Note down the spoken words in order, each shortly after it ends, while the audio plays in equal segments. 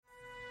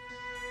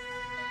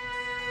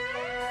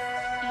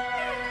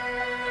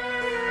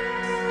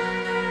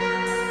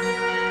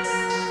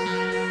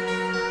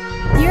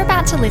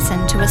about to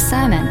listen to a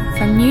sermon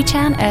from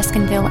Newtown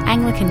Erskineville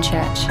Anglican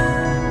Church.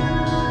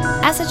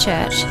 As a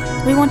church,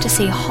 we want to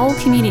see whole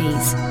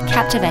communities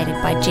captivated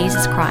by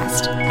Jesus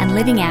Christ and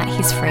living out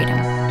his freedom.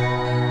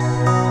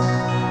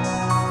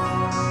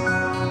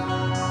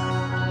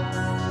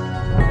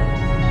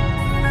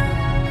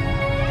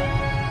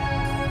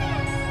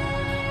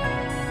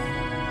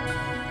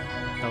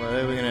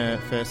 Hello, we're going to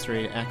first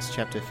read Acts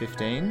chapter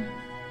 15,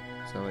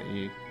 so I'll let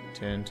you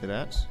turn to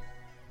that.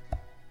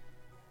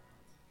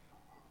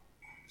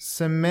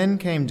 Some men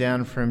came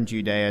down from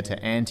Judea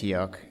to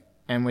Antioch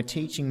and were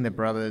teaching the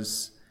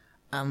brothers,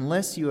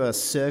 "Unless you are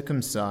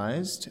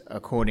circumcised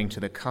according to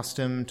the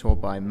custom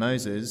taught by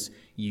Moses,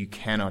 you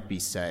cannot be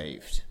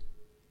saved."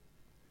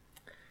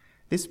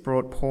 This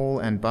brought Paul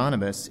and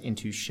Barnabas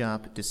into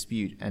sharp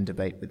dispute and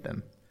debate with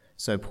them.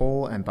 So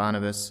Paul and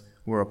Barnabas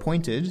were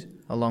appointed,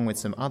 along with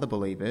some other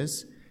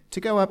believers,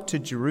 to go up to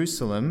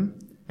Jerusalem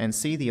and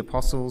see the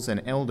apostles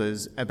and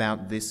elders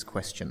about this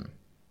question.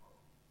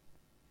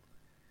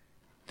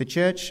 The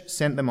church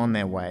sent them on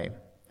their way,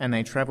 and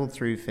they travelled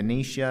through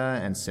Phoenicia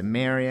and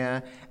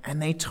Samaria,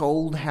 and they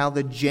told how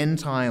the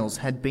Gentiles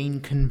had been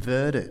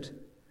converted.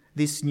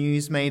 This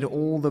news made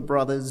all the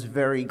brothers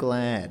very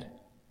glad.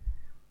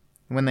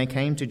 When they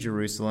came to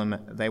Jerusalem,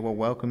 they were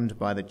welcomed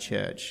by the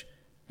church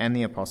and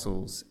the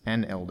apostles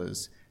and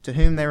elders, to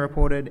whom they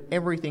reported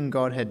everything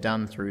God had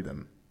done through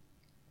them.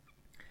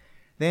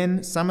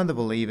 Then some of the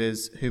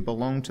believers who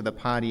belonged to the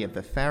party of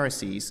the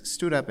Pharisees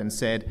stood up and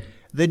said,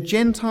 "The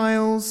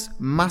Gentiles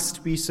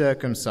must be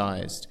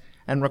circumcised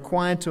and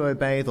required to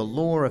obey the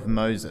law of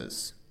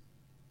Moses."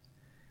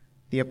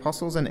 The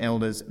apostles and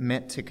elders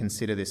met to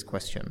consider this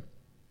question.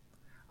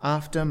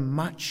 After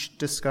much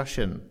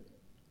discussion,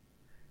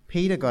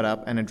 Peter got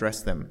up and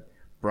addressed them.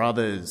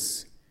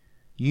 "Brothers,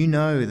 you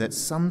know that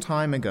some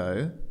time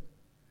ago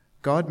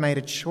God made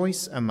a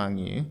choice among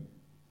you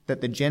that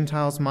the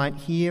Gentiles might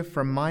hear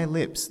from my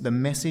lips the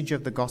message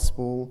of the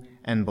gospel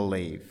and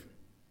believe.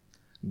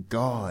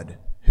 God,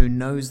 who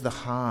knows the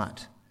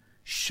heart,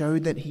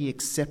 showed that he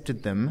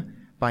accepted them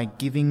by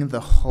giving the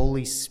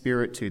Holy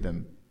Spirit to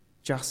them,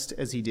 just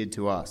as he did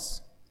to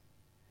us.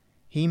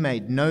 He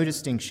made no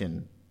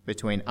distinction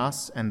between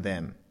us and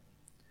them,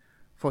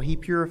 for he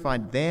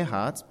purified their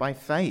hearts by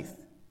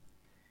faith.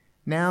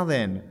 Now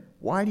then,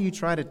 why do you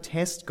try to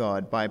test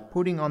God by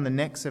putting on the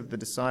necks of the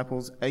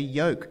disciples a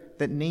yoke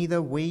that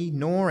neither we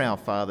nor our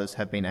fathers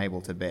have been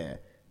able to bear?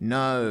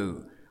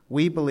 No,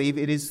 we believe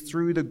it is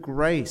through the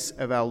grace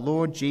of our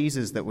Lord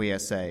Jesus that we are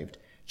saved,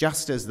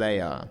 just as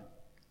they are."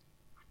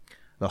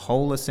 The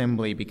whole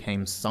assembly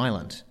became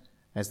silent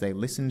as they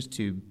listened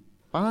to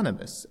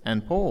Barnabas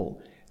and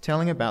Paul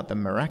telling about the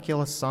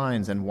miraculous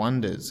signs and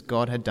wonders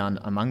God had done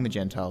among the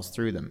Gentiles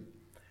through them.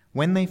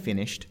 When they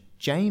finished,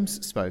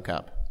 James spoke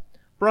up.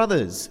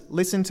 "Brothers,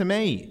 listen to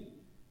me.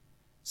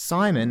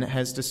 Simon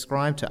has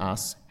described to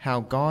us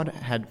how God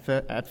had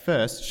at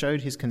first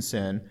showed his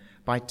concern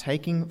by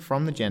taking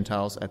from the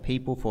Gentiles a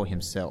people for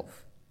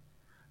himself.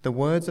 The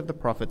words of the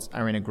prophets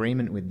are in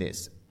agreement with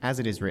this, as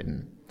it is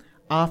written,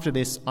 'After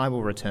this I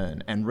will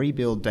return and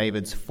rebuild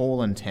David's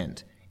fallen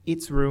tent.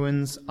 Its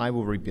ruins I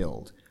will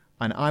rebuild,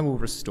 and I will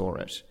restore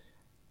it,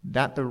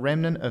 that the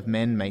remnant of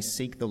men may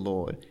seek the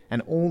Lord,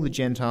 and all the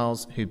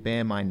Gentiles who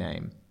bear my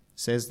name,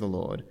 says the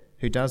Lord,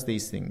 who does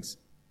these things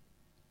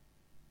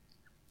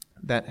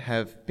that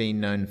have been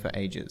known for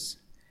ages.'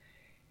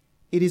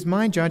 It is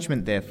my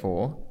judgment,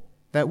 therefore,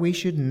 that we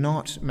should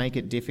not make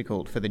it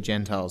difficult for the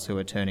Gentiles who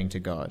are turning to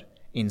God.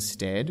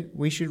 Instead,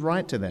 we should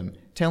write to them,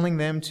 telling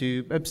them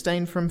to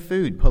abstain from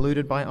food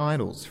polluted by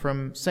idols,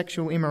 from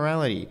sexual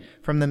immorality,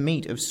 from the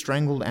meat of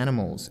strangled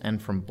animals,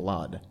 and from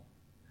blood.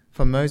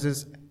 For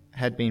Moses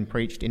had been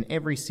preached in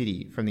every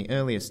city from the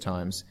earliest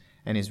times,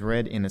 and is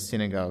read in the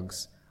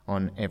synagogues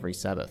on every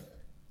Sabbath."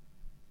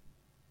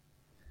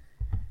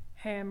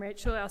 Hey, I'm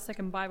Rachel. Our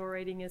second Bible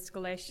reading is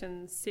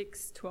Galatians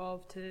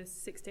 6:12 to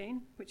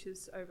 16, which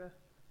is over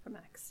from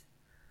Acts.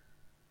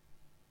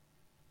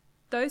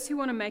 "Those who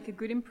want to make a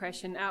good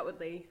impression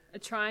outwardly are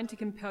trying to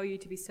compel you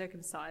to be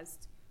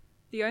circumcised.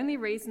 The only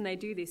reason they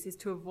do this is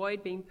to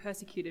avoid being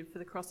persecuted for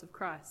the cross of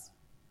Christ.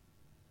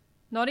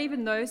 Not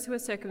even those who are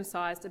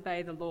circumcised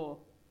obey the law.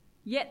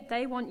 Yet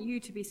they want you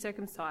to be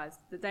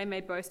circumcised, that they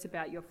may boast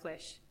about your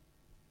flesh.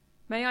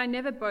 May I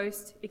never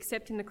boast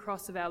except in the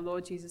cross of our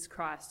Lord Jesus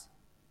Christ,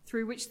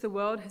 through which the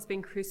world has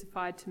been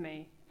crucified to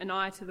me, and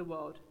I to the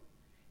world.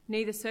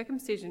 Neither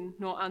circumcision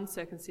nor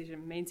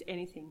uncircumcision means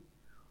anything.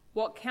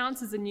 What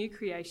counts as a new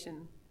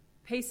creation?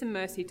 Peace and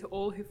mercy to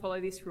all who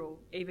follow this rule,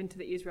 even to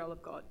the Israel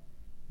of God."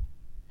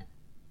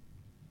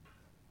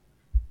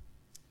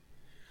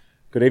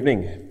 Good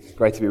evening.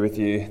 Great to be with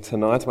you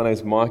tonight. My name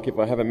is Mike. If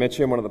I haven't met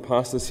you, I'm one of the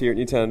pastors here at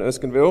Newtown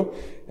Erskineville,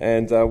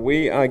 and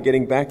we are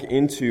getting back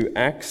into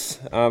Acts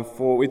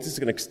it's just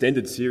an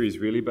extended series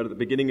really, but at the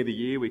beginning of the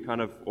year we we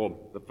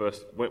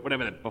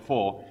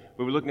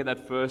were looking at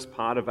that first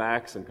part of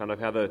Acts and kind of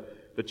how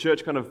the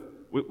church kind of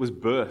was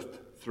birthed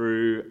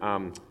through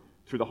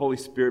the Holy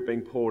Spirit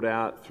being poured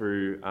out,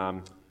 through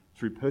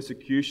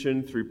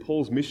persecution, through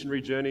Paul's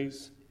missionary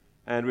journeys,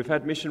 And we've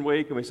had Mission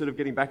Week, and we're sort of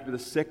getting back into the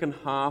second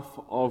half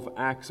of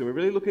Acts, and we're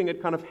really looking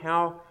at kind of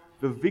how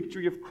the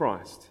victory of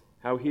Christ,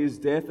 how his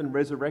death and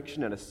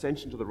resurrection and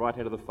ascension to the right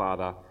hand of the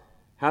Father,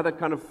 how that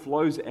kind of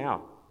flows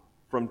out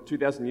from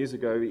 2,000 years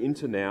ago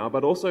into now,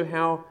 but also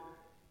how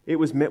it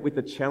was met with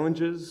the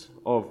challenges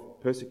of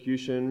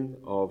persecution,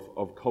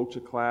 of culture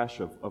clash,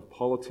 of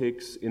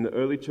politics in the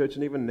early church,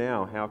 and even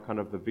now, how kind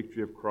of the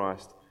victory of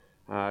Christ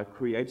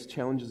creates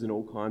challenges in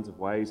all kinds of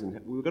ways. And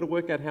we've got to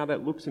work out how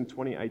that looks in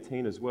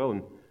 2018 as well.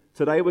 And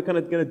today we're kind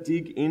of going to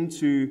dig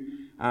into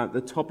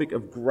the topic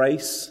of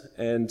grace,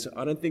 and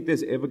I don't think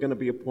there's ever going to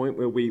be a point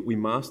where we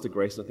master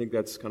grace. I think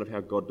that's kind of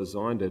how God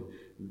designed it.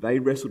 They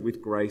wrestled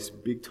with grace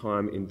big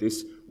time in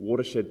this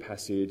watershed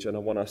passage, and I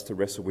want us to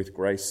wrestle with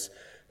grace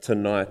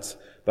tonight.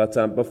 But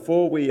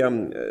before we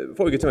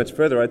get too much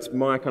further, it's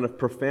my kind of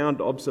profound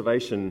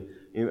observation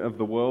of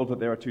the world that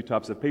there are two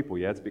types of people.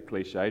 Yeah, it's a bit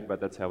cliched, but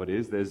that's how it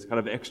is. There's kind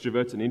of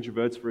extroverts and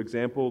introverts, for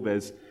example.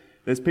 There's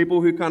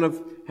people who kind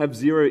of have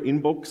zero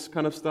inbox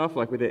kind of stuff,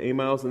 like with their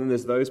emails, and then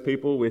there's those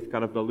people with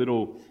kind of the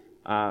little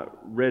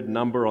red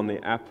number on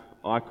the app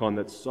icon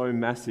that's so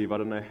massive. I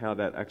don't know how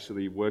that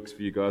actually works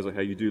for you guys or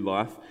how you do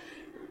life.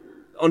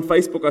 On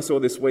Facebook, I saw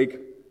this week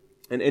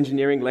an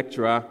engineering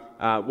lecturer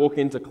walk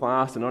into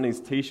class, and on his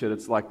t-shirt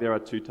it's like there are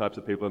two types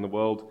of people in the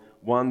world.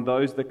 One,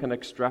 those that can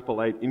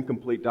extrapolate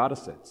incomplete data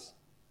sets.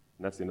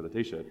 And that's the end of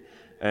the t-shirt.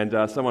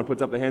 And someone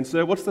puts up their hand,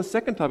 "Sir, what's the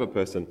second type of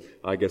person?"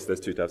 I guess there's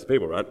two types of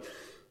people, right?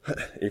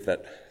 If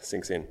that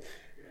sinks in.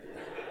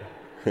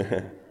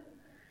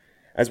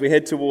 As we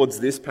head towards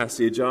this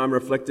passage, I'm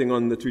reflecting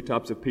on the two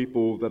types of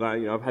people that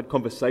I've had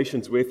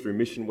conversations with through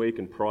Mission Week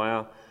and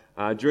prior.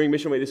 During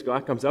Mission Week, this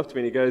guy comes up to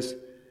me and he goes,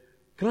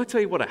 "Can I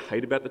tell you what I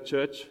hate about the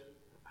church?"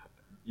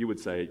 You would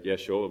say, "Yeah,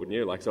 sure," wouldn't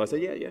you? So I say,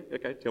 yeah,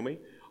 okay, tell me.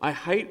 "I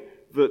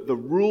hate the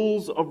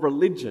rules of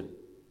religion."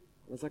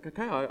 I was like,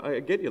 okay, I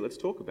get you, let's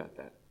talk about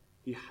that.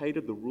 He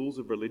hated the rules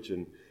of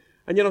religion.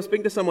 And yet I'm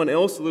speaking to someone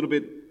else a little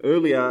bit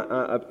earlier,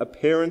 a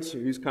parent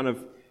who's kind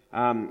of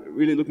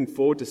really looking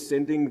forward to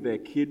sending their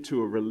kid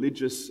to a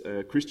religious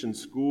Christian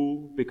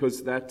school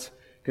because that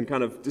can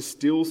kind of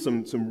distill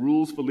some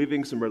rules for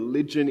living, some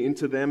religion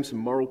into them, some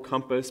moral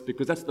compass,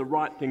 because that's the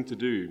right thing to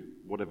do,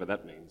 whatever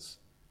that means.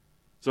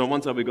 So on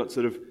one side we've got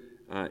sort of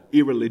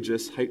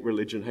irreligious, hate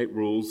religion, hate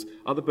rules.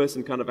 Other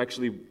person kind of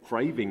actually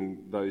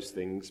craving those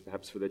things,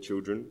 perhaps for their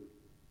children.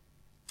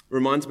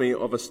 Reminds me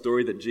of a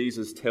story that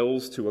Jesus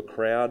tells to a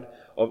crowd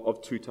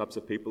of two types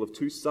of people, of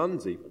two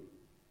sons even.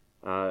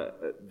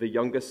 The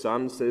younger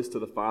son says to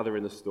the father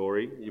in the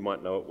story, you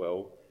might know it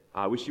well,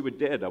 "I wish you were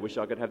dead. I wish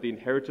I could have the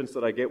inheritance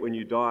that I get when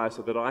you die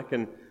so that I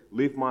can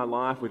live my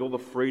life with all the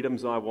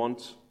freedoms I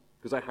want,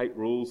 because I hate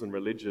rules and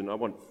religion. I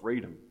want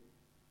freedom."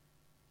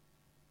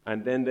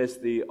 And then there's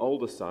the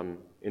older son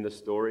in the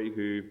story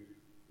who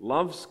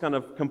loves kind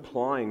of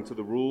complying to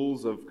the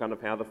rules of kind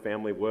of how the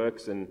family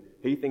works, and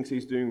he thinks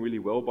he's doing really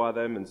well by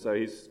them, and so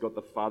he's got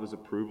the father's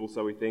approval,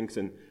 so he thinks,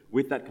 and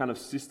with that kind of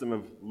system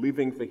of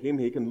living for him,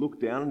 he can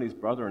look down on his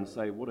brother and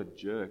say, "What a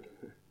jerk."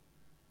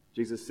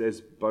 Jesus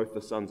says both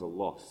the sons are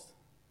lost.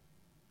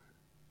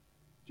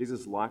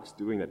 Jesus likes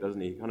doing that,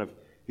 doesn't he?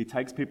 He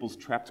takes people's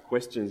trapped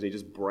questions and he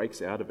just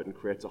breaks out of it and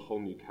creates a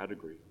whole new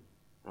category.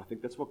 And I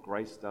think that's what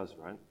grace does,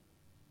 right?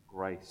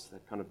 Grace,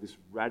 that kind of this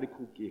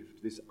radical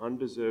gift, this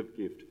undeserved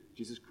gift.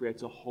 Jesus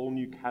creates a whole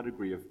new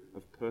category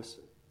of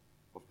person,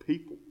 of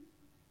people,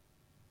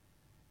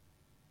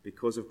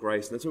 because of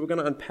grace. And that's what we're going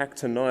to unpack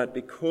tonight,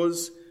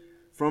 because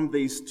from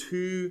these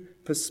two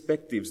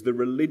perspectives, the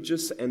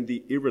religious and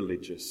the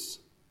irreligious,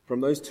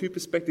 from those two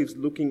perspectives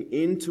looking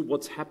into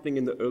what's happening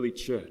in the early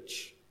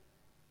church,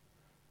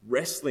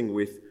 wrestling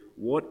with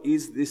what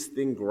is this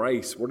thing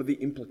grace? What are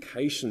the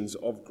implications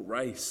of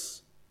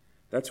grace?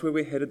 That's where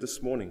we're headed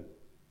this morning.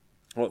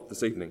 Well,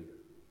 this evening.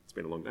 It's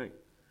been a long day.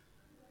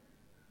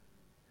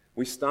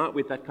 We start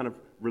with that kind of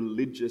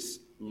religious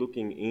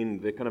looking in,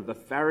 the kind of the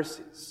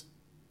Pharisees,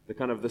 the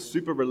kind of the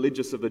super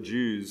religious of the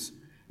Jews.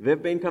 They've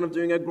been kind of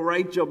doing a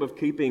great job of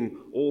keeping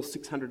all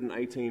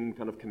 618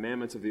 kind of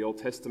commandments of the Old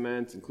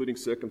Testament, including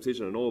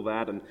circumcision and all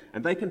that, and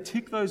they can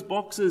tick those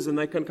boxes, and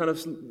they can kind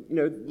of,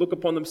 look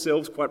upon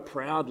themselves quite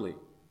proudly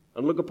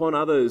and look upon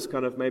others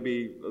kind of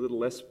maybe a little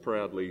less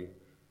proudly.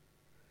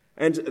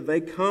 And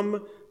they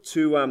come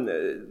to,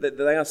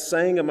 they are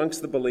saying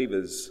amongst the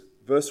believers,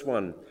 verse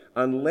 1,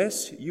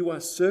 "Unless you are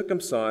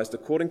circumcised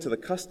according to the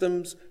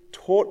customs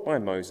taught by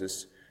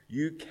Moses,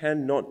 you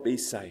cannot be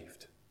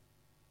saved."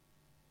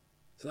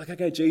 So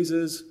okay,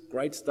 Jesus,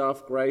 great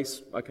stuff,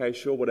 grace, okay,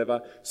 sure,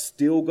 whatever.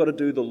 Still got to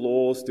do the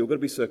law, still got to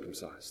be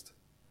circumcised.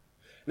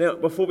 Now,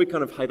 before we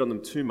kind of hate on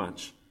them too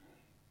much,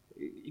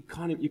 you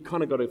kind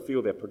of got to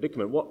feel their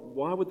predicament.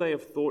 Why would they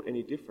have thought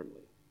any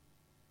differently?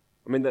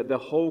 I mean, the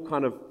whole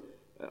kind of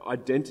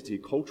identity,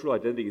 cultural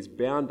identity, is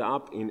bound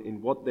up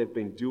in what they've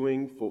been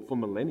doing for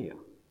millennia.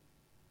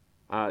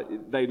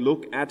 They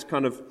look at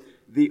kind of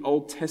the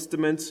Old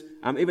Testament.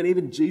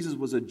 Even Jesus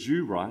was a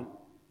Jew, right?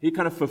 He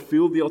kind of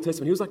fulfilled the Old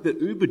Testament. He was like the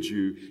uber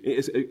Jew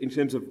in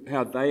terms of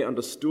how they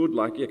understood,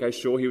 like, okay,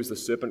 sure, he was the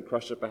serpent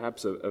crusher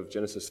perhaps of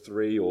Genesis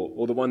 3,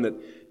 or the one that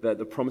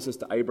the promises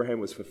to Abraham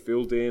was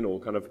fulfilled in, or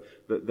kind of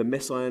the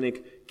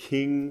messianic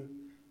king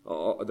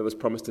that was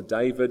promised to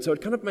David. So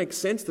it kind of makes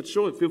sense that,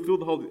 sure, it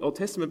fulfilled the whole Old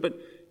Testament, but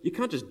you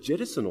can't just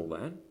jettison all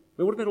that. I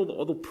mean, what about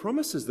all the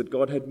promises that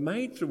God had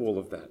made through all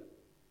of that?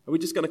 Are we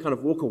just going to kind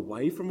of walk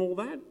away from all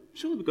that?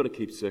 Surely we've got to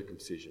keep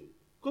circumcision.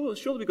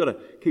 Surely we've got to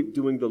keep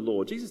doing the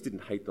law. Jesus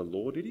didn't hate the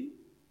law, did he?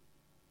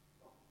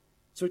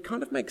 So it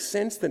kind of makes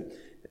sense that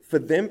for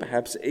them,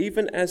 perhaps,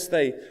 even as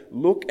they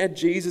look at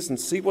Jesus and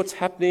see what's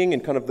happening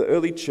in kind of the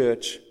early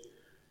church,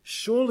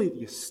 surely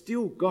you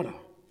still got to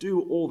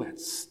do all that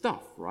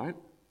stuff, right?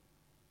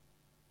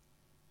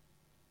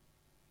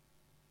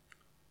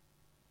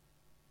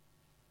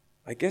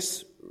 I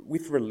guess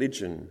with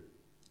religion,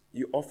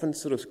 you often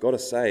sort of got to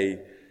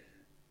say,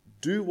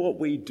 do what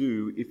we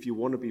do if you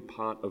want to be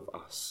part of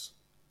us.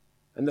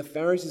 And the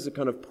Pharisees are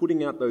kind of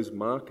putting out those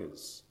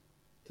markers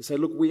to say,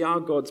 look, we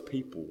are God's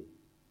people.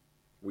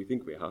 We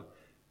think we are.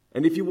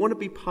 And if you want to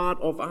be part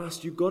of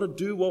us, you've got to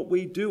do what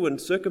we do. And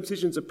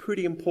circumcision's a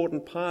pretty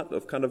important part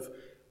of kind of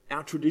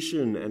our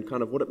tradition and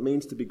kind of what it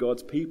means to be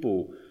God's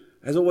people.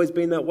 Has always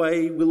been that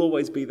way, will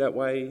always be that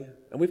way.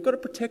 And we've got to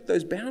protect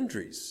those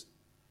boundaries.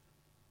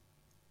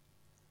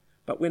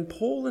 But when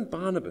Paul and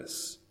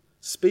Barnabas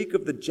speak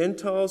of the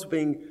Gentiles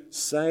being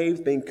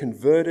saved, being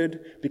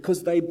converted,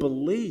 because they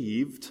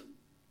believed,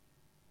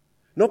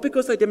 not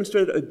because they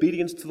demonstrated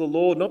obedience to the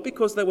law, not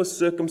because they were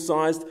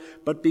circumcised,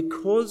 but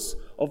because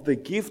of the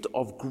gift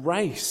of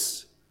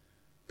grace,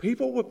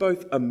 people were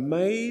both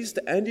amazed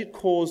and it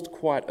caused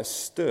quite a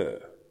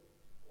stir.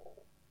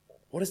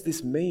 What does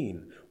this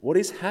mean? What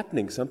is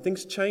happening?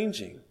 Something's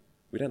changing.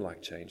 We don't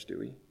like change, do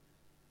we?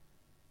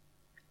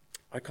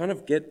 I kind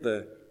of get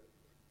the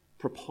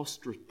no,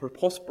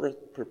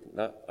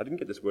 I didn't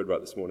get this word right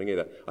this morning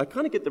either. I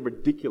kind of get the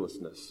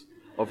ridiculousness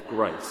of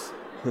grace.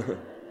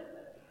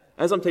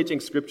 As I'm teaching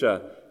scripture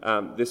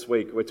this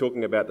week, we're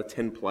talking about the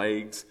 10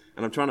 plagues,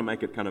 and I'm trying to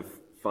make it kind of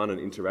fun and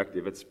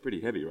interactive. It's pretty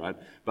heavy, right?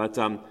 But,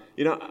 I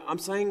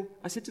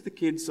said to the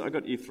kids, I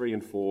got year 3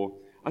 and 4,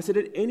 I said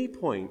at any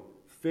point,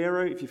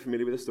 Pharaoh, if you're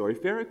familiar with the story,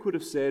 Pharaoh could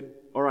have said,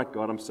 all right,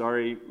 God, I'm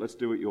sorry, let's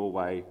do it your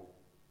way.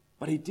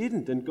 But he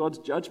didn't, and God's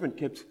judgment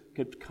kept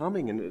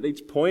coming. And at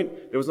each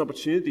point, there was an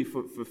opportunity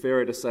for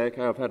Pharaoh to say,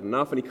 okay, I've had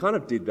enough. And he kind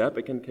of did that,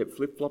 but kept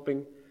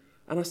flip-flopping.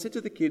 And I said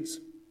to the kids,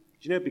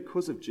 do you know,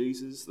 because of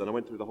Jesus, then I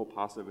went through the whole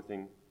Passover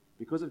thing,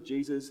 because of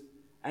Jesus,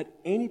 at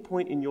any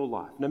point in your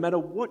life, no matter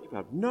what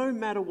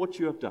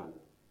you have done,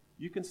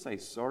 you can say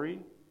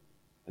sorry,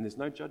 and there's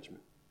no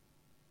judgment,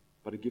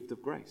 but a gift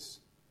of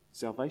grace.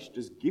 Salvation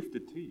just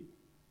gifted to you.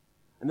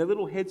 And their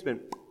little heads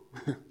went,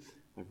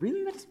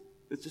 really?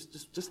 It's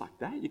just like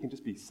that? You can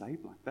just be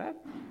saved like that?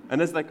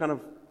 And as they kind of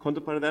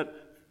contemplated that,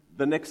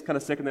 the next kind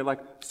of second they're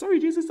like, sorry,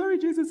 Jesus.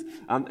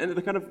 And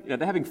they're kind of,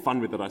 they're having fun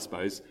with it, I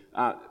suppose.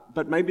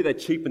 But maybe they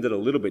cheapened it a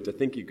little bit to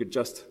think you could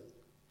just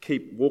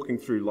keep walking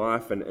through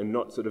life and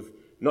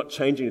not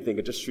change anything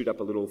and just shoot up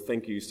a little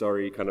thank you,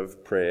 sorry kind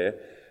of prayer.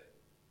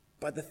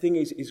 But the thing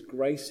is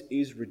grace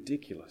is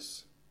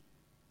ridiculous.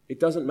 It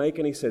doesn't make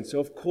any sense. So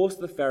of course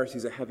the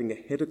Pharisees are having a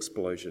head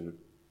explosion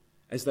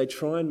as they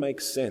try and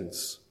make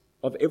sense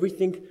of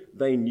everything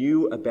they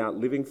knew about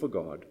living for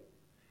God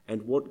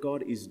and what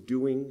God is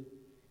doing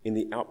in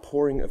the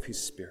outpouring of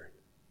his Spirit.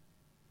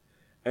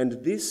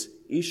 And this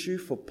issue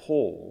for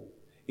Paul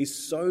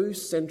is so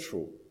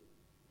central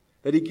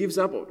that he gives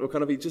up,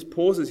 he just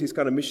pauses his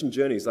kind of mission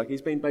journeys. Like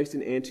he's been based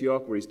in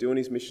Antioch where he's doing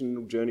his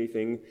missional journey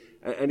thing,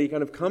 and he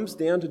kind of comes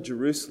down to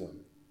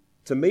Jerusalem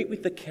to meet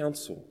with the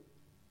council.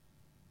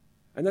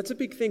 And that's a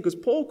big thing, because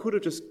Paul could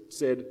have just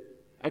said,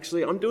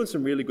 actually, I'm doing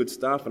some really good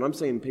stuff and I'm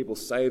seeing people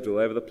saved all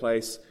over the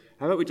place.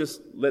 How about we just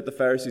let the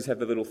Pharisees have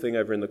their little thing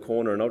over in the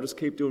corner and I'll just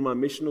keep doing my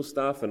missional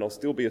stuff and I'll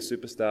still be a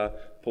superstar?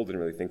 Paul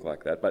didn't really think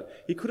like that, but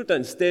he could have done.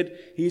 Instead,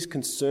 he's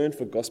concerned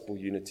for gospel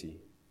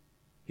unity.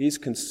 He's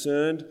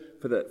concerned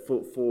for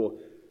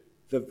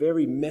the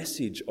very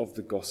message of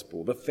the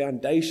gospel, the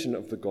foundation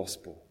of the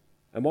gospel.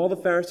 And while the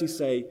Pharisees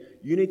say,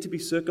 you need to be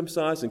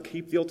circumcised and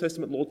keep the Old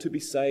Testament law to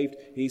be saved,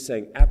 he's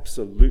saying,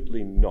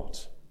 absolutely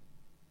not.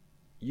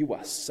 You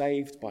are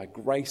saved by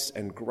grace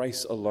and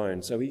grace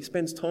alone. So he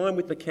spends time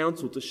with the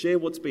council to share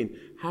what's been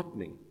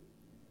happening.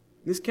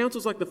 This council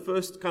is like the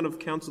first kind of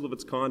council of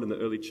its kind in the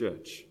early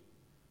church.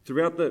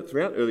 Throughout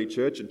early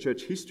church and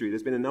church history,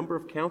 there's been a number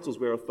of councils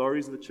where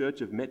authorities of the church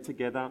have met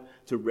together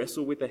to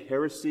wrestle with a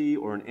heresy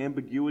or an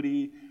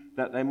ambiguity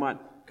that they might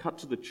cut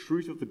to the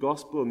truth of the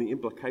gospel and the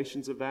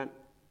implications of that.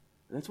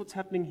 And that's what's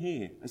happening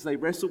here. As they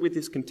wrestle with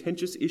this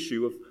contentious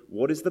issue of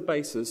what is the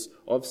basis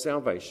of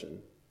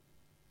salvation,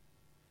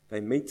 they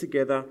meet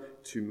together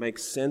to make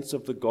sense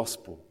of the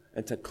gospel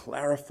and to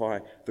clarify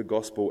the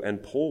gospel,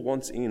 and Paul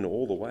wants in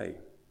all the way.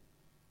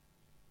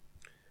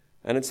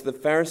 And it's the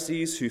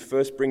Pharisees who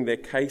first bring their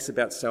case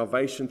about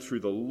salvation through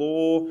the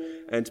law,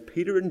 and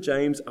Peter and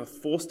James are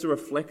forced to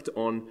reflect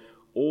on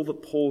all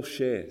that Paul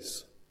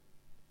shares.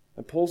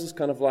 And Paul's just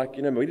kind of like,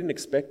 we didn't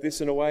expect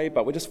this in a way,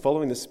 but we're just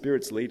following the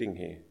Spirit's leading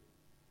here.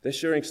 They're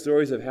sharing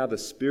stories of how the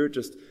Spirit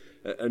just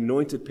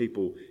anointed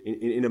people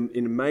in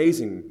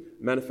amazing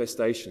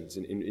manifestations,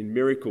 in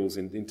miracles,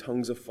 in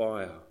tongues of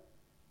fire.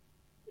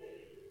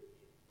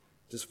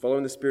 Just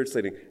following the Spirit's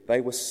leading. They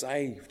were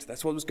saved.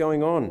 That's what was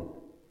going on.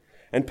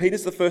 And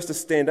Peter's the first to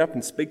stand up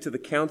and speak to the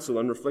council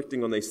and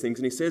reflecting on these things.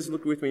 And he says,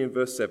 look with me in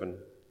verse 7.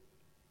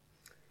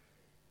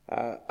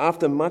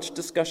 After much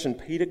discussion,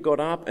 Peter got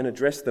up and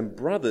addressed them.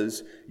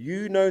 Brothers,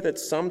 you know that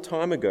some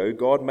time ago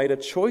God made a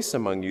choice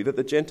among you that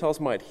the Gentiles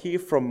might hear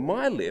from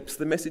my lips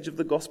the message of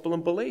the gospel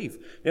and believe.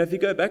 Now, if you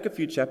go back a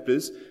few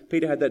chapters,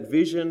 Peter had that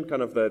vision,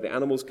 kind of the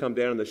animals come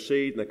down in the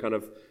sheet,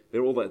 and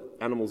they're all the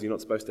animals you're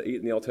not supposed to eat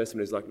in the Old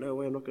Testament. He's like, no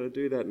way, I'm not going to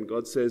do that. And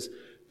God says,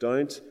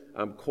 don't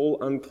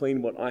call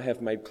unclean what I have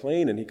made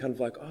clean. And he kind of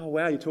like, oh,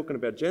 wow, you're talking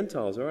about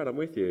Gentiles. All right, I'm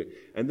with you.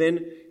 And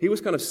then he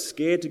was kind of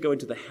scared to go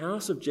into the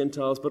house of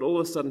Gentiles, but all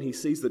of a sudden he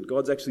sees that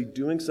God's actually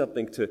doing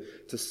something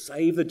to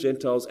save the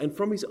Gentiles. And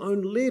from his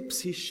own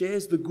lips, he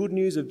shares the good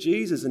news of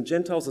Jesus, and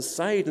Gentiles are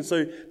saved. And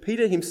so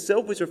Peter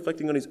himself was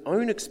reflecting on his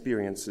own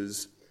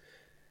experiences.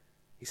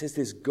 He says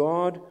there's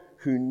God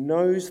who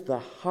knows the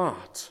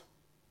heart.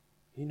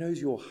 He knows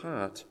your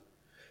heart.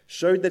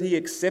 Showed that he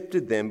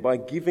accepted them by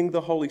giving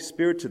the Holy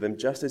Spirit to them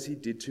just as he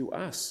did to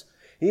us.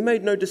 He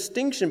made no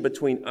distinction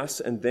between us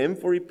and them,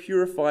 for he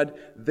purified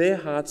their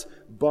hearts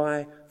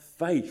by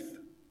faith.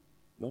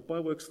 Not by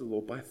works of the law,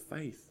 by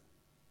faith.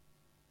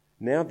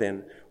 Now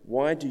then,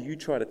 why do you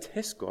try to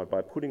test God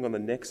by putting on the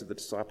necks of the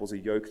disciples a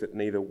yoke that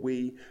neither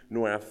we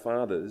nor our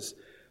fathers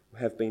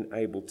have been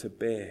able to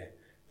bear?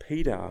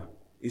 Peter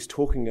is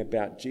talking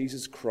about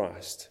Jesus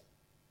Christ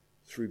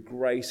through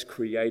grace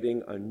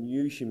creating a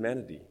new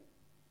humanity.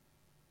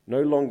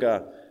 No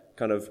longer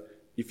kind of,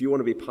 if you want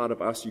to be part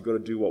of us, you've got to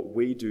do what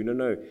we do.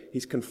 No.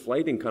 He's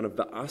conflating kind of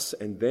the us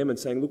and them and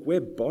saying, look,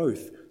 we're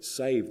both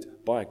saved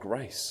by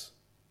grace.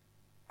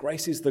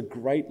 Grace is the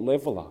great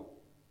leveler.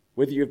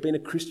 Whether you've been a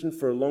Christian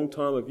for a long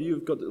time, or if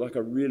you've got like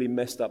a really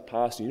messed up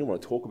past and you don't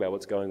want to talk about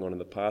what's going on in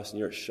the past and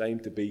you're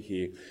ashamed to be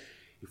here,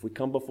 if we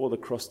come before the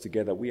cross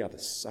together, we are the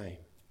same,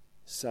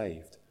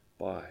 saved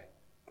by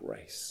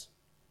grace.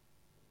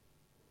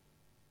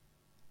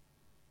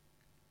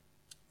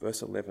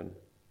 Verse 11.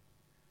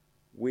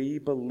 We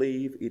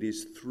believe it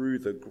is through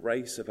the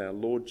grace of our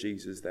Lord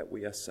Jesus that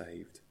we are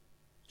saved,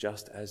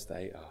 just as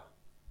they are.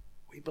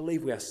 We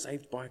believe we are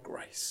saved by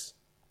grace.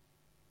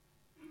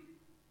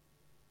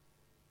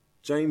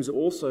 James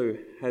also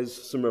has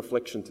some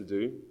reflection to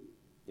do.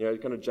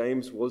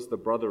 James was the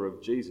brother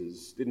of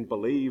Jesus, didn't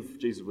believe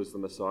Jesus was the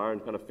Messiah,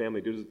 and kind of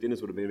family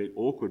dinners would have been a bit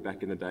awkward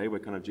back in the day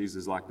where kind of Jesus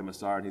is like the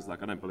Messiah and he's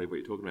like, I don't believe what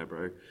you're talking about,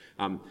 bro.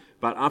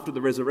 But after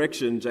the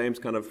resurrection, James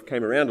kind of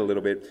came around a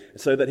little bit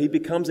so that he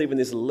becomes even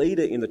this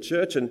leader in the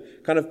church, and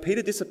kind of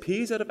Peter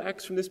disappears out of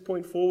Acts from this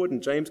point forward,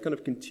 and James kind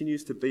of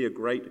continues to be a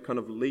great kind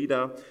of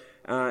leader,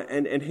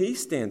 and he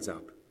stands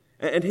up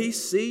and he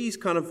sees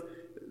kind of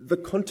the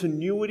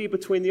continuity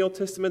between the Old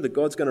Testament, that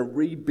God's going to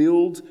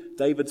rebuild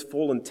David's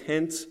fallen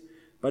tent,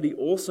 but he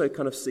also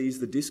kind of sees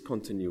the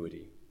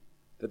discontinuity,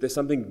 that there's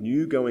something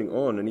new going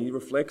on, and he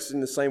reflects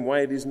in the same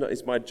way, it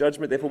is my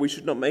judgment, therefore we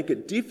should not make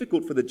it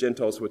difficult for the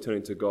Gentiles who are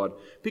turning to God.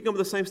 Picking up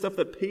the same stuff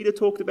that Peter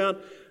talked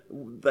about,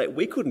 that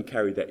we couldn't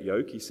carry that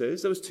yoke, he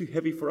says. That was too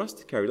heavy for us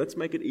to carry. Let's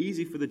make it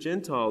easy for the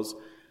Gentiles.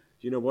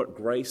 You know what?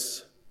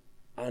 Grace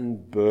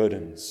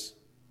unburdens.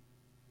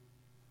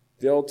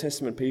 The Old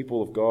Testament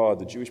people of God,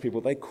 the Jewish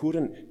people, they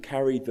couldn't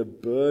carry the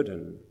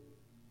burden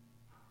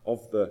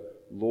of the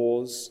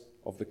laws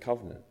of the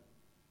covenant.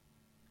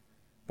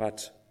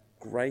 But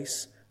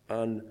grace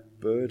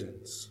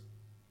unburdens.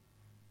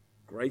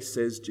 Grace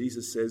says,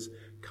 Jesus says,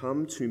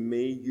 come to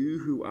me, you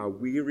who are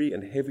weary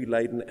and heavy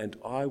laden, and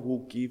I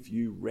will give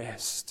you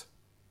rest.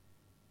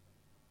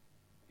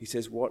 He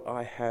says, what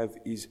I have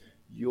is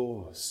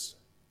yours.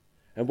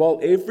 And while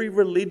every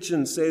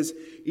religion says,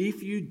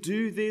 if you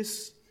do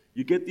this,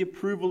 you get the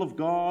approval of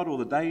God or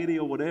the deity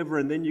or whatever,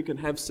 and then you can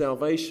have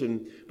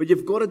salvation. But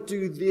you've got to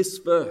do this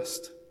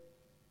first.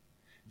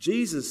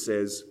 Jesus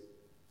says,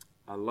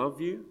 I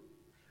love you,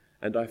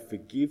 and I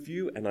forgive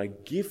you, and I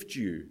gift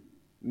you,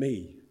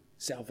 me,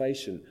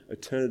 salvation,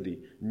 eternity,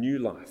 new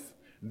life.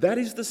 That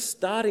is the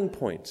starting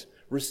point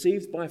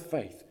received by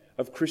faith,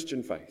 of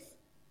Christian faith.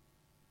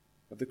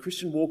 But the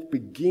Christian walk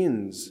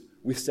begins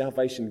with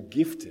salvation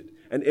gifted,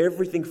 and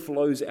everything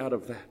flows out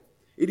of that.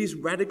 It is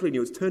radically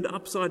new. It's turned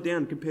upside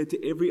down compared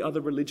to every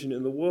other religion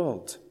in the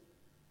world.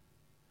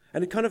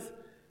 And it kind of,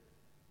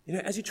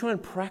 as you try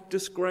and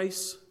practice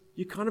grace,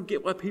 you kind of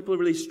get why people are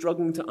really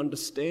struggling to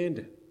understand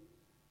it.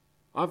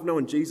 I've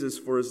known Jesus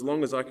for as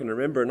long as I can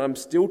remember, and I'm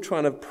still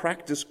trying to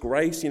practice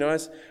grace.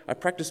 I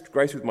practiced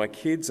grace with my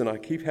kids, and I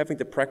keep having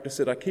to practice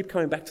it. I keep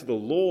coming back to the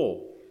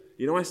law.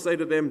 I say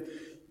to them,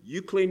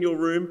 you clean your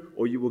room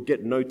or you will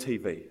get no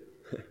TV.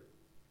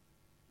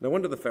 No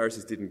wonder the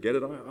Pharisees didn't get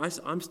it.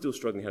 I'm still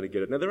struggling how to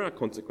get it. Now, there are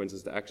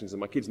consequences to actions, and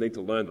my kids need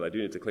to learn that they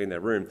do need to clean their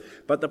room.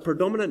 But the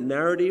predominant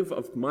narrative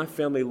of my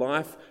family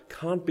life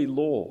can't be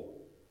law.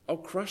 I'll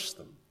crush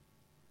them.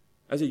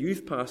 As a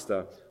youth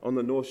pastor on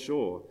the North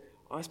Shore,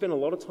 I spent a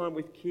lot of time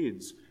with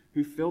kids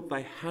who felt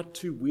they had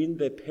to win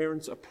their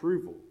parents'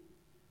 approval.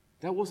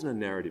 That wasn't a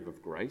narrative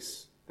of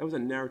grace. That was a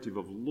narrative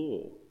of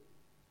law.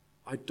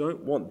 I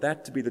don't want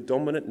that to be the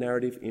dominant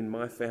narrative in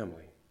my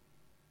family.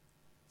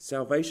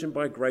 Salvation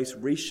by grace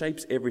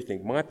reshapes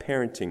everything: my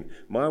parenting,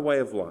 my way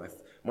of life,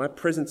 my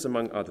presence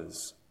among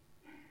others.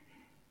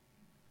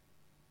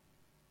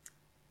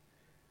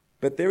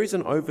 But there is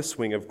an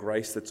overswing of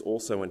grace that's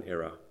also an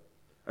error.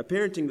 A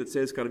parenting that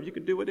says you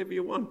can do whatever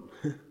you want.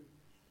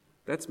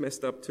 That's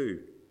messed up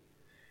too.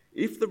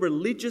 If the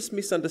religious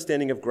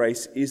misunderstanding of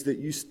grace is that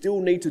you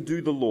still need to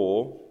do the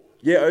law,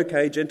 yeah,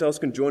 okay, Gentiles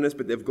can join us,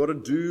 but they've got to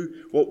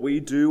do what we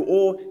do.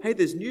 Or, hey,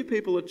 there's new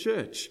people at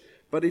church,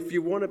 but if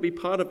you want to be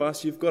part of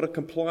us, you've got to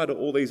comply to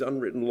all these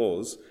unwritten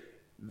laws.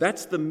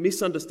 That's the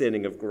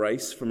misunderstanding of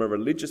grace from a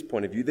religious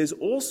point of view. There's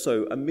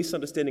also a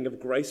misunderstanding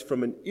of grace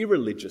from an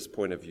irreligious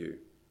point of view,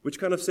 which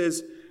kind of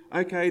says,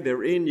 okay,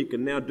 they're in, you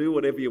can now do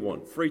whatever you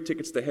want. Free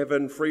tickets to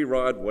heaven, free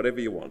ride, whatever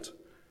you want.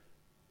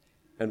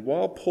 And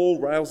while Paul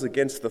rails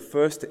against the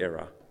first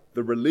error,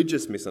 the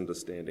religious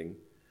misunderstanding,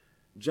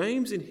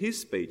 James in his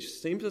speech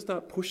seems to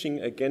start pushing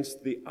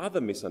against the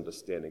other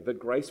misunderstanding, that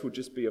grace will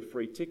just be a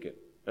free ticket,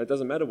 and it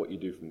doesn't matter what you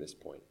do from this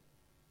point.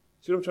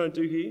 See what I'm trying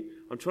to do here?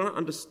 I'm trying to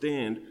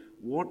understand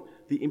what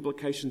the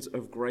implications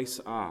of grace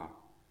are.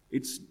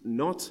 It's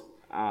not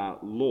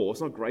law,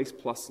 it's not grace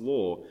plus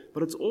law,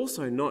 but it's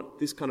also not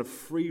this kind of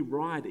free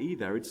ride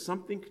either. It's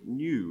something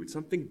new, it's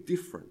something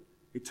different.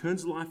 It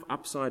turns life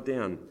upside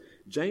down.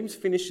 James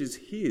finishes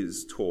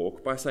his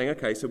talk by saying,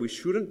 okay, so we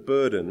shouldn't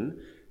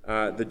burden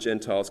the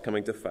Gentiles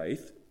coming to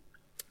faith,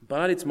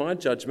 but it's my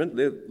judgment,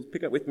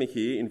 pick up with me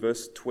here in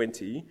verse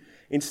 20,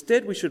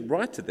 instead we should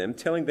write to them,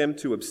 telling them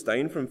to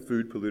abstain from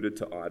food polluted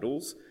to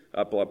idols,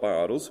 by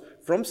idols,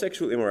 from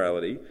sexual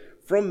immorality,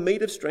 from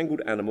meat of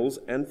strangled animals,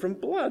 and from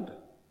blood.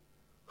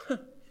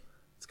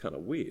 It's kind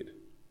of weird,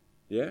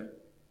 yeah?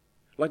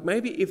 Like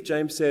maybe if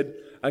James said,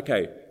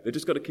 okay, they've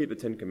just got to keep the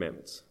 10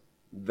 Commandments.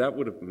 That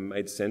would have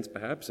made sense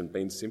perhaps and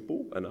been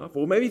simple enough.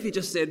 Or maybe if he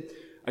just said,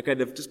 okay,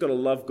 they've just got to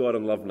love God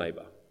and love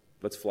neighbour.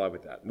 Let's fly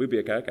with that. We'd be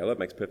okay, that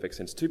makes perfect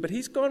sense too. But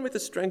he's gone with the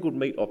strangled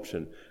meat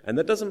option, and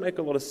that doesn't make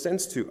a lot of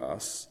sense to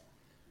us.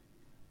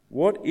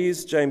 What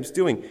is James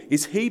doing?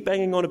 Is he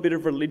banging on a bit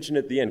of religion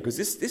at the end? Because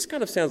this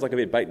kind of sounds like a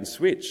bit bait and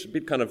switch, a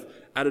bit kind of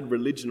added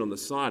religion on the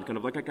side, kind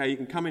of like, okay, you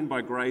can come in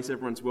by grace,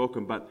 everyone's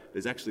welcome, but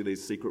there's actually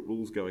these secret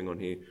rules going on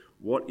here.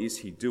 What is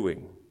he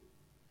doing?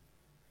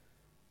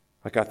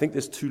 Okay, I think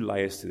there's two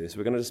layers to this.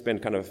 We're going to just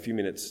spend kind of a few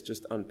minutes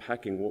just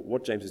unpacking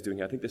what James is doing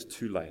here. I think there's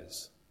two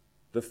layers.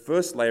 The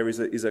first layer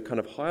is a kind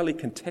of highly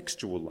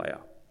contextual layer.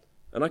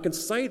 And I can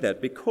say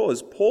that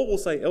because Paul will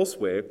say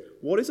elsewhere,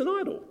 what is an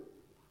idol?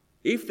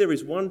 If there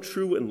is one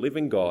true and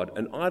living God,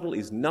 an idol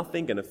is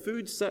nothing, and a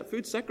food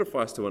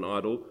sacrifice to an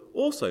idol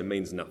also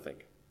means nothing.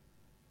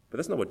 But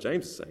that's not what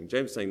James is saying.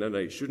 James is saying, no,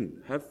 you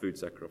shouldn't have food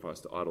sacrifice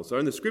to idols. So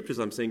in the scriptures,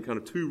 I'm seeing kind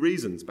of two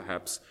reasons,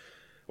 perhaps,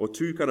 or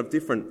two kind of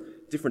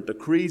different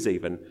decrees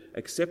even,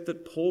 except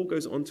that Paul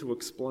goes on to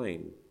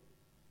explain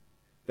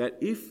that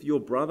if your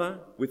brother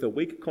with a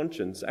weak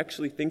conscience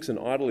actually thinks an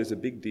idol is a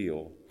big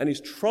deal and is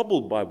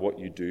troubled by what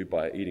you do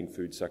by eating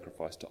food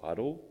sacrificed to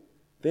idol,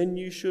 then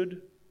you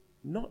should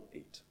not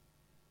eat.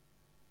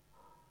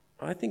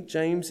 I think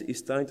James is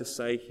starting to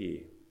say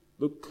here,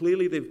 look,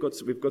 clearly we've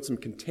got some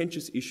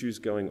contentious issues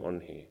going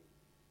on here.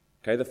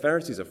 Okay, the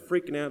Pharisees are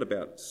freaking out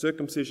about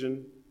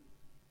circumcision.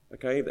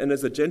 Okay, and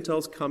as the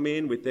Gentiles come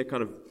in with their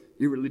kind of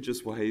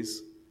irreligious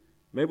ways,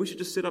 maybe we should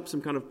just set up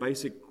some kind of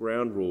basic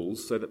ground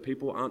rules so that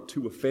people aren't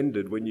too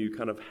offended when you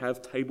kind of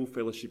have table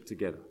fellowship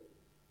together.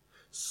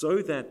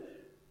 So that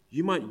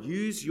you might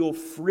use your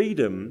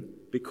freedom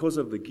because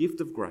of the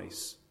gift of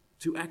grace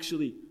to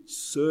actually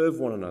serve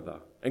one another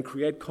and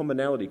create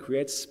commonality,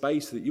 create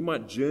space so that you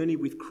might journey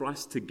with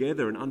Christ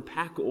together and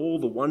unpack all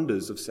the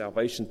wonders of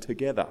salvation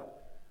together.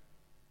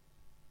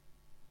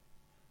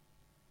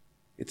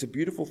 It's a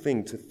beautiful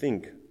thing to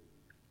think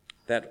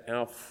that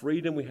our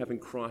freedom we have in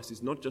Christ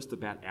is not just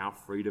about our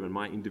freedom and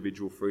my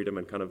individual freedom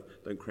and kind of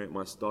don't cramp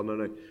my style.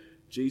 No.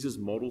 Jesus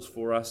models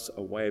for us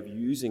a way of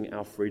using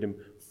our freedom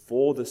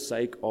for the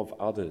sake of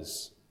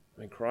others.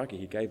 I mean, crikey,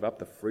 he gave up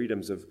the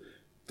freedoms of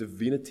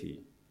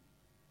divinity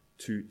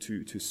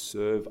to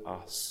serve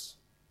us,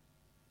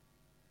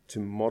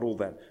 to model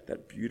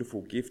that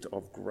beautiful gift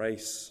of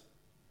grace.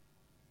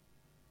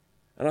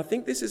 And I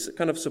think this is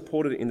kind of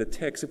supported in the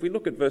text. If we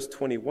look at verse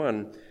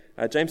 21,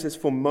 James says,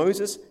 "For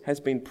Moses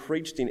has been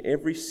preached in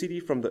every city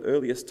from the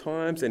earliest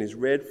times and is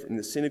read in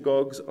the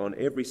synagogues on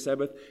every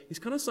Sabbath." He's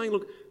kind of saying,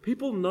 look,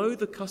 people know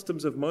the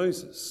customs of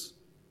Moses.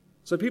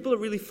 So people are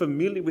really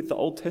familiar with the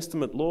Old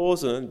Testament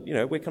laws and,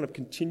 we're kind of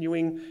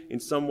continuing in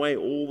some way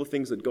all the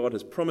things that God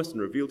has promised and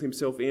revealed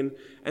himself in.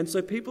 And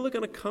so people are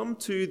going to come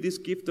to this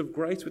gift of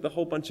grace with a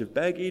whole bunch of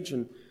baggage,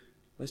 and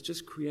let's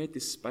just create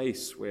this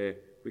space where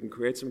we can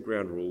create some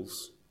ground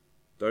rules.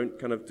 Don't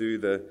kind of do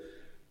the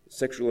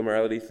sexual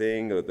immorality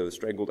thing or the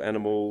strangled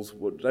animals.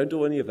 Don't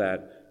do any of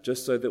that,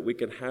 just so that we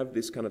can have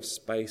this kind of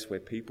space where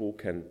people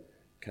can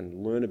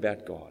can learn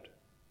about God,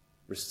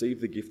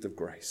 receive the gift of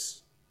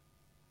grace.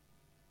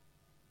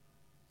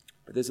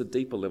 But there's a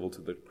deeper level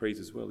to the creeds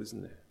as well,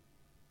 isn't there?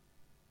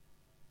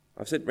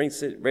 I've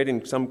read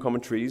in some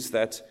commentaries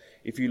that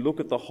if you look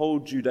at the whole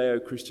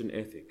Judeo-Christian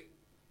ethic,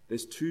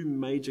 there's two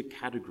major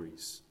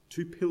categories,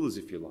 two pillars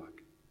if you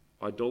like,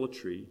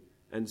 idolatry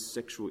and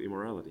sexual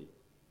immorality.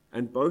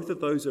 And both of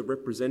those are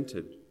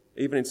represented,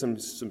 even in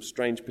some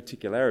strange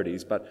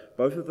particularities, but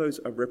both of those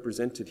are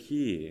represented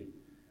here.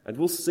 And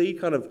we'll see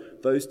kind of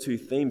those two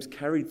themes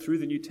carried through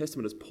the New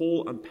Testament as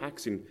Paul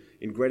unpacks in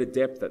greater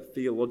depth that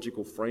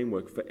theological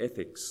framework for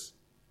ethics.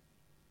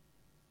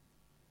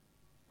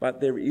 But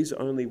there is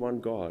only one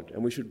God,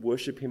 and we should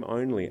worship him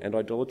only, and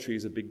idolatry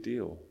is a big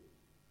deal.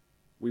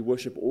 We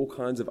worship all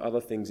kinds of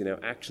other things in our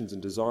actions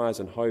and desires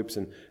and hopes,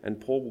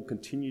 and Paul will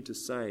continue to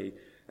say,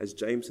 as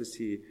James says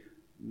here,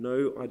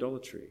 no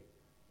idolatry.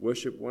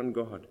 Worship one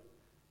God.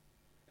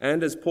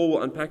 And as Paul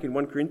will unpack in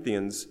 1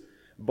 Corinthians,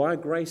 by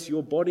grace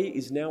your body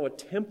is now a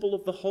temple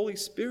of the Holy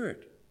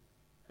Spirit.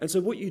 And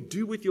so what you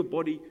do with your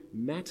body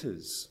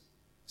matters.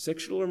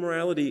 Sexual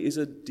immorality is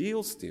a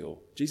deal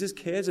still. Jesus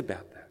cares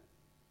about that.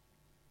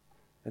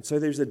 And so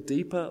there's a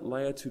deeper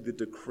layer to the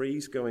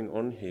decrees going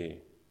on here.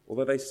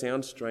 Although they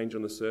sound strange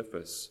on the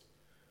surface,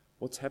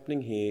 what's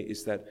happening here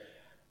is that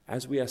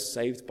as we are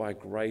saved by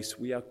grace,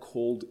 we are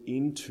called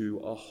into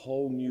a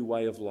whole new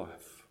way of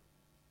life.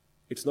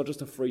 It's not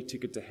just a free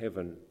ticket to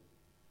heaven.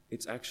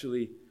 It's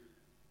actually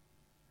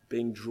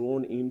being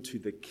drawn into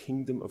the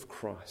kingdom of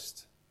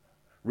Christ,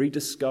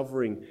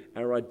 rediscovering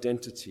our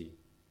identity,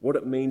 what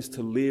it means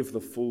to live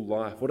the full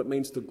life, what it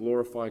means to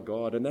glorify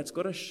God, and that's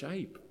got a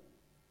shape.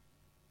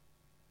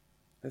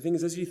 The thing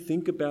is, as you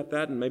think about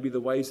that and maybe the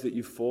ways that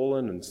you've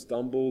fallen and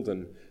stumbled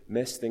and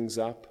messed things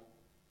up,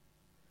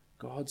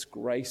 God's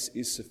grace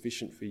is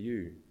sufficient for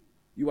you.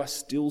 You are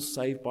still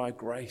saved by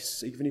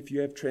grace, even if you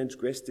have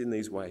transgressed in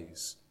these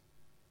ways.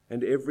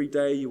 And every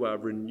day you are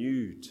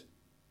renewed.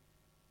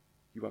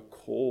 You are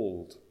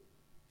called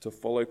to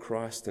follow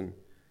Christ and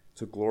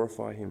to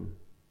glorify him.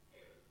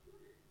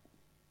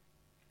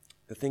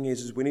 The thing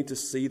is we need to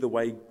see the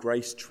way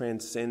grace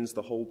transcends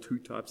the whole two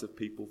types of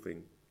people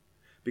thing.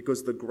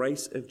 Because the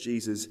grace of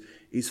Jesus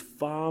is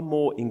far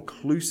more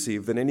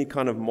inclusive than any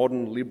kind of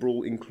modern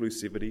liberal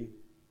inclusivity.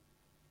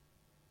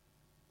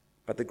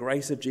 But the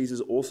grace of Jesus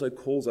also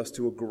calls us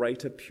to a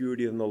greater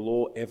purity than the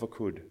law ever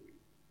could.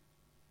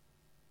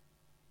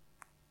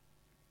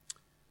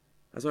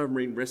 As I've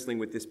been wrestling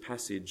with this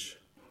passage,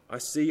 I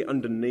see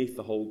underneath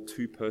the whole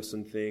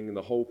two-person thing and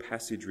the whole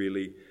passage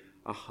really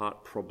a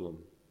heart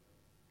problem.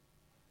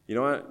 You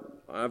know,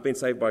 I've been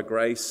saved by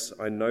grace.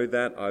 I know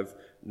that. I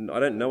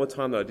don't know a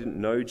time that I didn't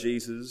know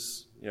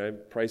Jesus. You know,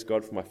 praise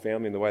God for my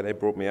family and the way they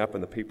brought me up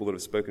and the people that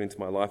have spoken into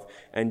my life.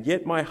 And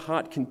yet my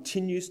heart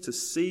continues to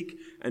seek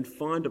and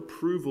find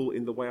approval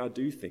in the way I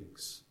do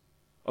things.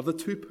 Of the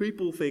two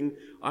people thing,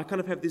 I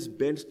kind of have this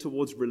bent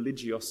towards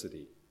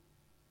religiosity.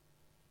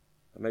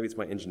 Maybe it's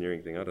my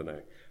engineering thing, I don't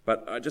know.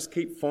 But I just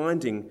keep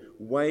finding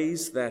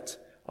ways that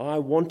I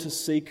want to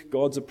seek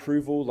God's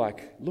approval,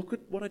 like, look at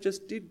what I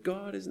just did,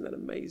 God, isn't that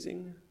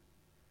amazing?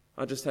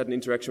 I just had an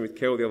interaction with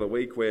Kel the other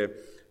week where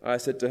I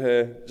said to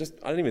her,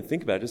 I didn't even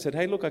think about it, I just said,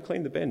 hey, look, I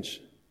cleaned the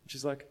bench.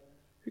 She's like,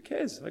 who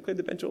cares? I clean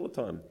the bench all the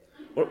time.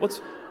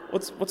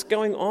 What's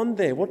going on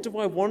there? What do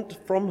I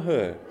want from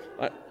her?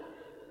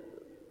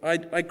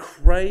 I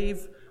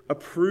crave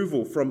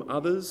approval from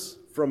others,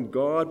 from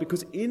God,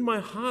 because in my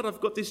heart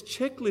I've got this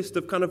checklist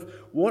of kind of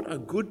what a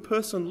good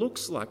person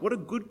looks like, what a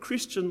good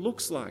Christian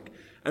looks like.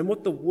 And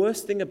what the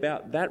worst thing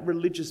about that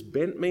religious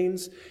bent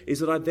means is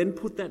that I then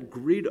put that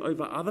grid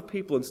over other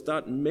people and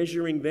start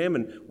measuring them,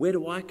 and where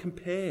do I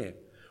compare?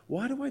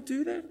 Why do I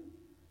do that?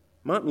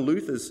 Martin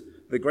Luther's,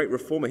 the great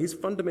reformer, his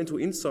fundamental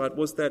insight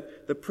was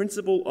that the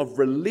principle of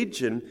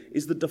religion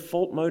is the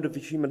default mode of the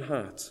human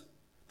heart.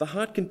 The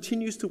heart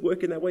continues to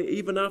work in that way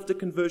even after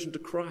conversion to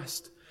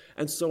Christ.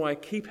 And so I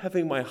keep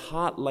having my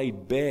heart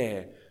laid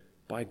bare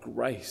by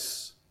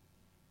grace.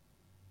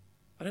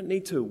 I don't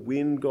need to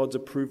win God's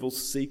approval,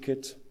 seek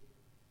it,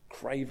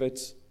 crave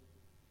it.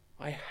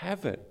 I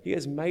have it. He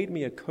has made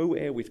me a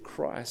co-heir with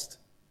Christ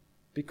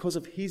because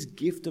of his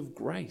gift of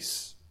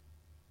grace.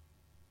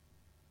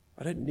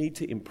 I don't need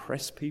to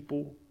impress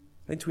people.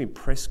 I need to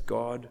impress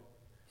God.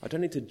 I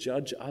don't need to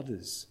judge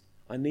others.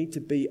 I need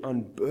to be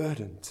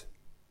unburdened.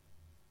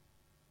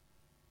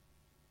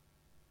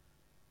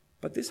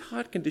 But this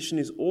heart condition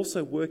is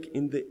also work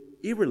in the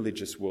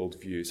irreligious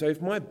worldview. So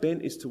if my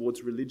bent is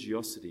towards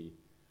religiosity,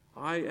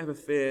 I have a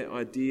fair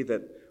idea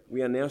that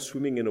we are now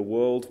swimming in a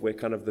world where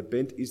kind of the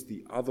bent is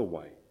the other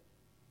way.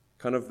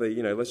 Kind of the,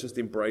 let's just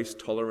embrace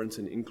tolerance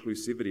and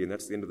inclusivity, and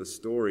that's the end of the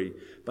story.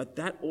 But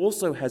that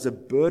also has a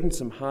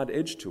burdensome, hard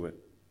edge to it.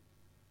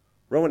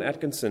 Rowan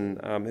Atkinson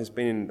has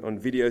been on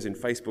videos in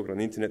Facebook and on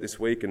the internet this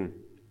week, and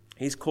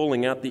he's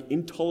calling out the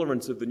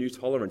intolerance of the new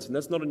tolerance. And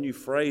that's not a new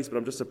phrase, but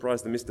I'm just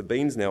surprised that Mr.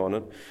 Bean's now on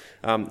it.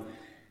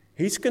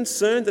 He's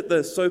concerned that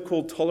the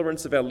so-called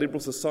tolerance of our liberal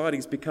society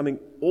is becoming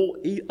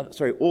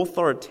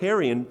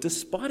authoritarian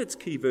despite its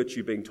key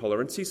virtue being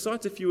tolerance. He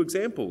cites a few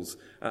examples.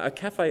 A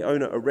cafe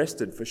owner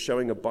arrested for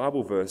showing a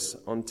Bible verse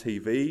on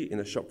TV in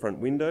a shopfront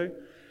window.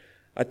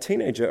 A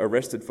teenager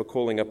arrested for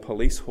calling a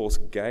police horse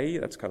gay.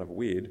 That's kind of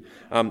weird.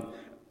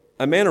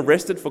 A man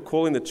arrested for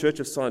calling the Church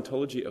of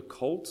Scientology a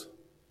cult.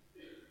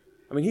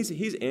 I mean,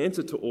 his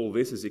answer to all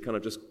this, as he kind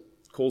of just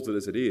calls it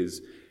as it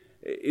is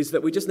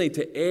that we just need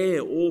to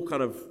air all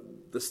kind of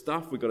the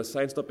stuff we've got to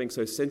say and stop being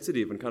so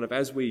sensitive, and kind of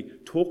as we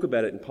talk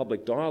about it in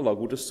public dialogue,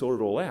 we'll just sort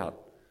it all out.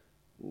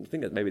 I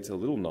think that maybe it's a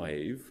little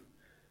naive,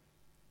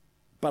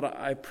 but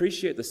I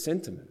appreciate the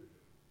sentiment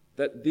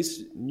that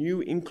this new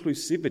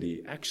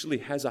inclusivity actually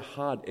has a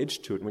hard edge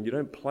to it. When you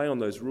don't play on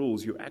those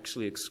rules, you're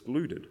actually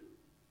excluded.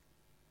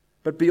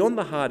 But beyond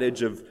the hard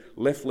edge of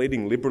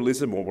left-leaning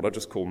liberalism, or what I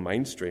just call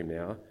mainstream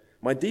now,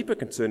 my deeper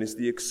concern is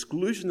the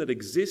exclusion that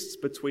exists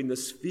between the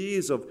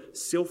spheres of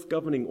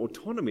self-governing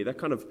autonomy, that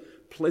kind of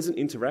pleasant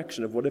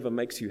interaction of whatever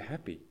makes you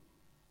happy.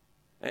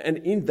 And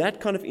in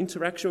that kind of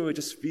interaction where we're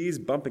just spheres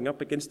bumping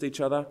up against each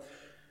other,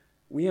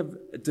 we have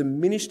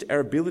diminished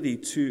our ability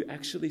to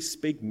actually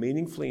speak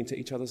meaningfully into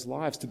each other's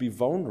lives, to be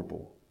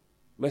vulnerable,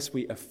 lest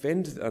we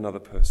offend another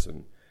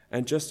person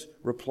and just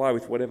reply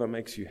with whatever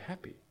makes you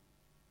happy.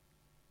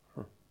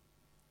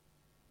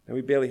 And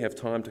we barely have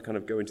time to kind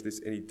of go into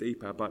this any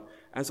deeper, but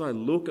as I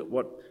look at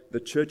what the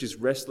church is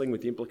wrestling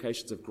with, the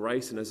implications of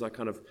grace, and as I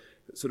kind of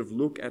sort of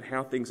look at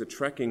how things are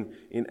tracking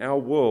in our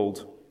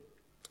world,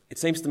 it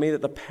seems to me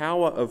that the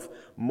power of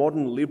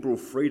modern liberal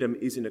freedom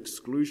is in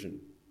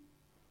exclusion.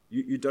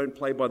 You don't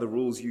play by the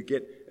rules, you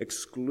get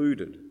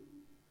excluded.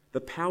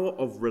 The power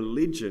of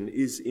religion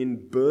is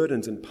in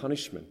burdens and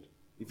punishment.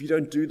 If you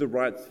don't do the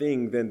right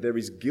thing, then there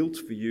is guilt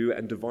for you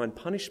and divine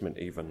punishment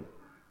even.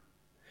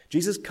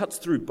 Jesus cuts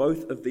through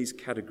both of these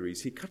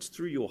categories. He cuts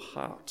through your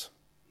heart,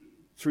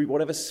 through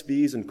whatever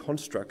spheres and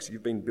constructs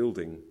you've been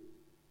building.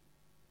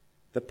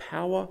 The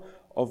power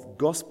of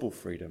gospel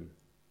freedom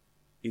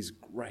is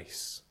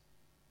grace.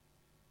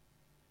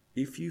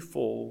 If you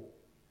fall,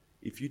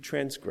 if you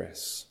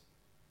transgress,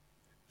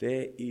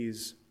 there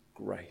is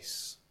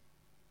grace.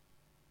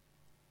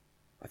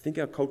 I think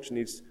our culture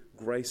needs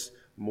grace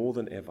more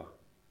than ever.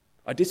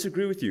 I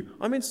disagree with you.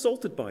 I'm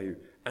insulted by you,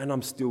 and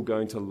I'm still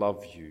going to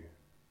love you.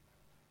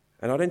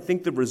 And I don't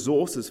think the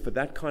resources for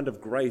that kind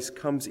of grace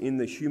comes in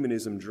the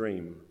humanism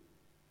dream.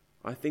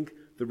 I think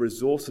the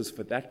resources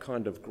for that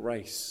kind of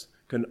grace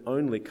can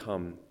only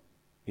come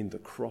in the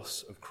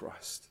cross of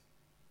Christ.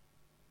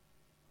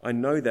 I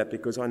know that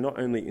because I not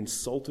only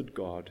insulted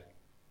God,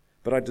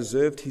 but I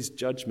deserved his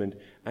judgment,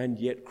 and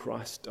yet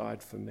Christ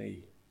died for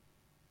me.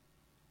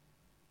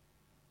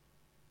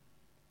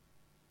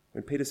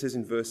 When Peter says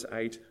in verse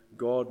 8,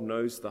 God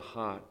knows the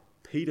heart,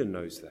 Peter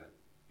knows that.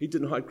 He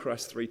denied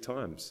Christ 3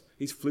 times.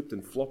 He's flipped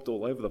and flopped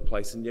all over the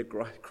place, and yet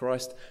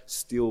Christ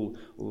still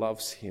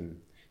loves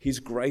him.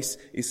 His grace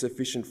is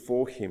sufficient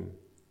for him.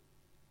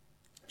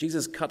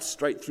 Jesus cuts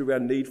straight through our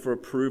need for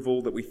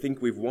approval that we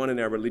think we've won in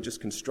our religious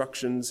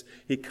constructions.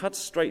 He cuts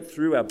straight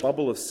through our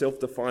bubble of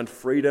self-defined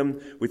freedom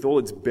with all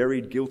its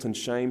buried guilt and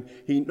shame.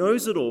 He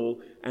knows it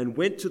all and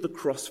went to the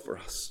cross for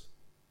us.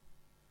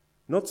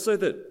 Not so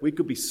that we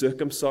could be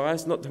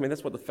circumcised,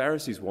 that's what the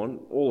Pharisees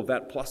want, all of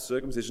that plus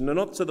circumcision. No,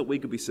 not so that we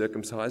could be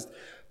circumcised,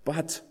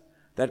 but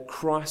that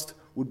Christ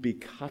would be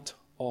cut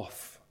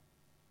off.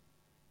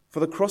 For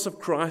the cross of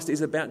Christ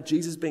is about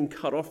Jesus being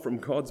cut off from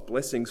God's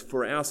blessings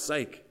for our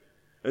sake.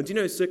 And do you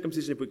know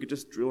circumcision, if we could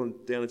just drill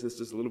down into this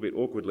just a little bit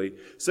awkwardly,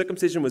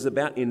 circumcision was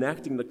about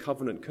enacting the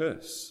covenant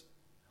curse,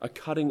 a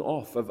cutting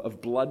off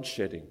of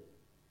bloodshedding.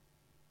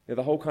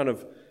 The whole kind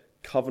of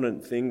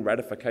covenant thing,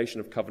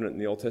 ratification of covenant in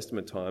the Old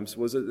Testament times,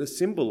 was a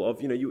symbol of,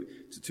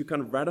 to kind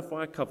of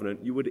ratify a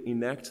covenant, you would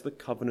enact the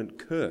covenant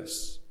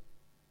curse.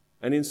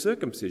 And in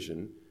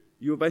circumcision,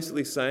 you were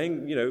basically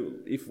saying,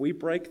 if we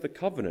break the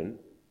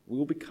covenant, we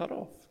will be cut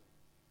off.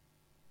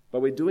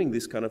 But we're doing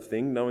this kind of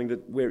thing knowing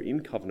that we're in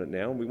covenant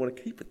now and we want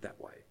to keep it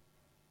that way.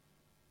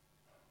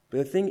 But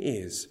the thing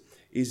is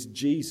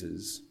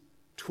Jesus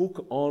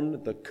took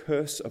on the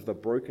curse of the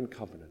broken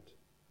covenant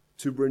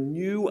to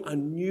renew a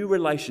new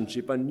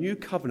relationship, a new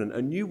covenant,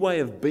 a new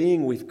way of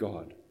being with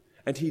God.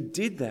 And he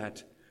did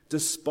that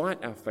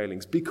despite our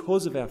failings,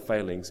 because of our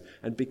failings,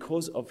 and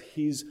because of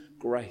his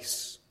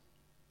grace.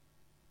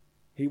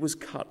 He was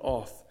cut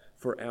off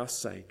for our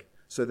sake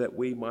so that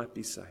we might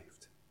be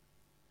saved.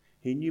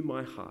 He knew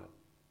my heart.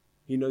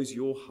 He knows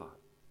your heart.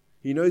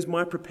 He knows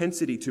my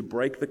propensity to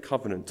break the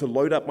covenant, to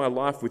load up my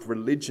life with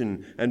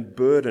religion and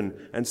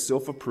burden and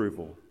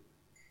self-approval.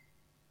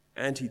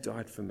 And he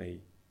died for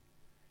me.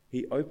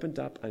 He opened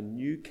up a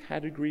new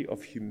category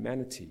of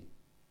humanity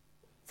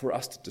for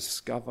us to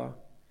discover,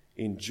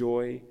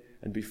 enjoy,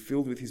 and be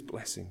filled with his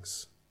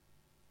blessings.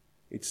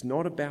 It's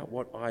not about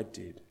what I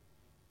did,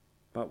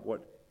 but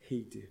what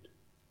he did.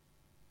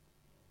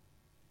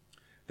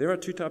 There are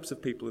 2 types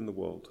of people in the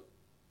world,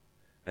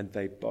 and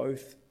they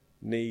both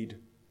need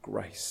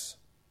grace.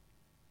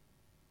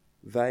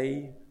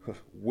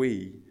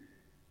 We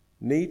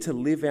need to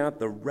live out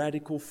the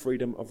radical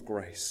freedom of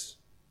grace,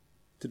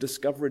 to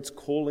discover its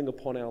calling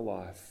upon our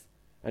life,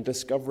 and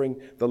discovering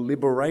the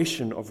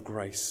liberation of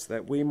grace,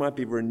 that we might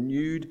be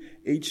renewed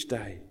each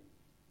day.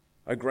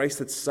 A grace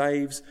that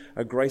saves,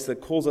 a grace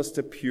that calls us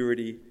to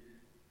purity,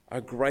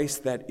 a grace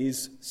that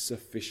is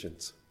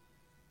sufficient.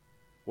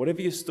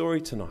 Whatever your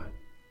story tonight,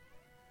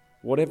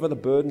 whatever the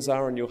burdens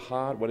are on your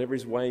heart, whatever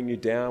is weighing you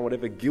down,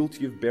 whatever guilt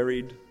you've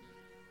buried,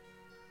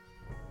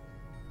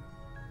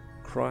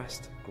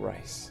 Christ's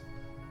grace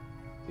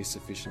is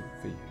sufficient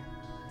for you.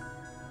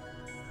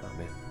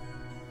 Amen.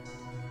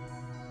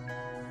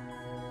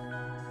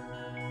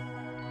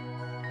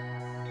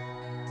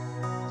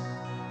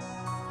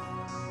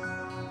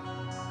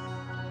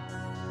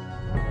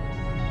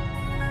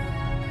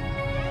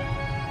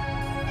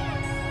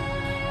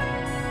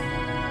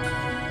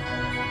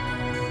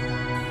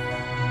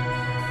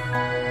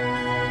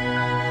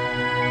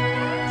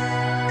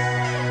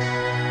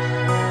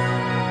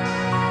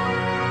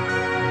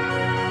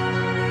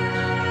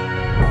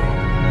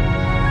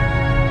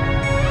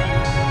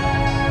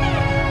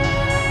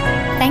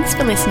 Thanks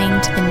for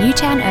listening to the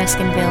Newtown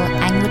Erskineville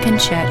Anglican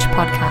Church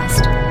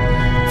podcast.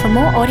 For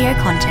more audio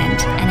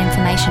content and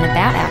information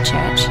about our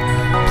church,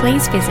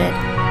 please visit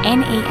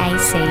neac.com.au.